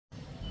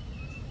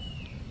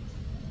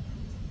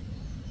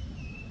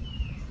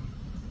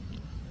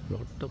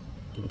Lot of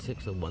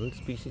insects of one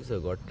species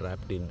have got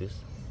trapped in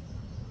this,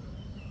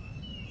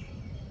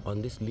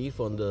 on this leaf,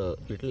 on the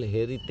little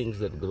hairy things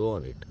that grow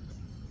on it.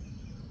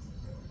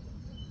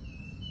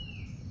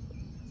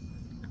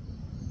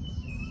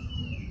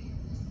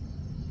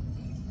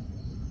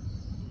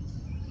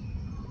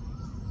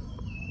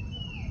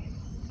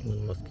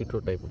 One mosquito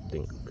type of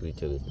thing,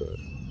 creature is there.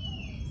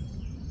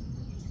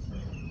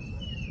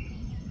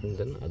 And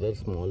then other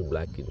small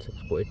black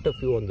insects, quite a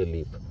few on the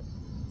leaf.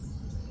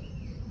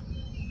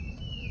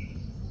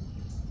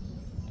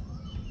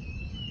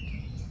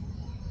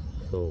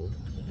 So,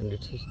 and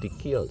it's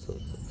sticky also.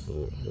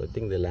 So I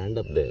think they land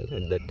up there,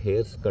 and that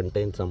hairs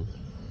contain some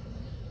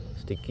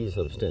sticky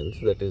substance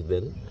that is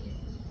then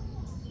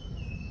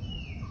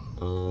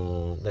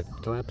that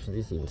traps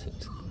these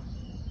insects.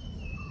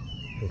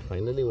 And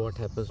finally, what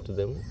happens to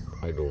them,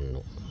 I don't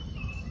know.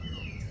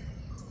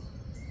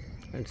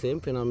 And same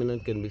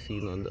phenomenon can be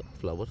seen on the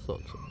flowers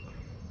also.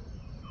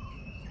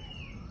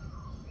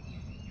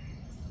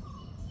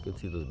 You can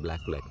see those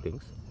black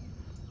things.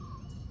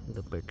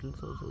 The petals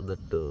also,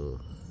 that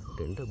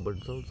tender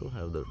buds also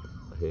have the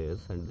hairs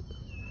and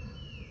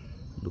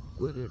look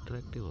very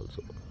attractive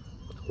also.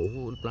 The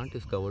whole plant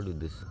is covered with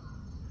this,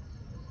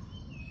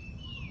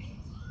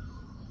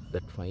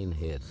 that fine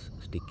hairs,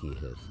 sticky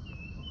hairs.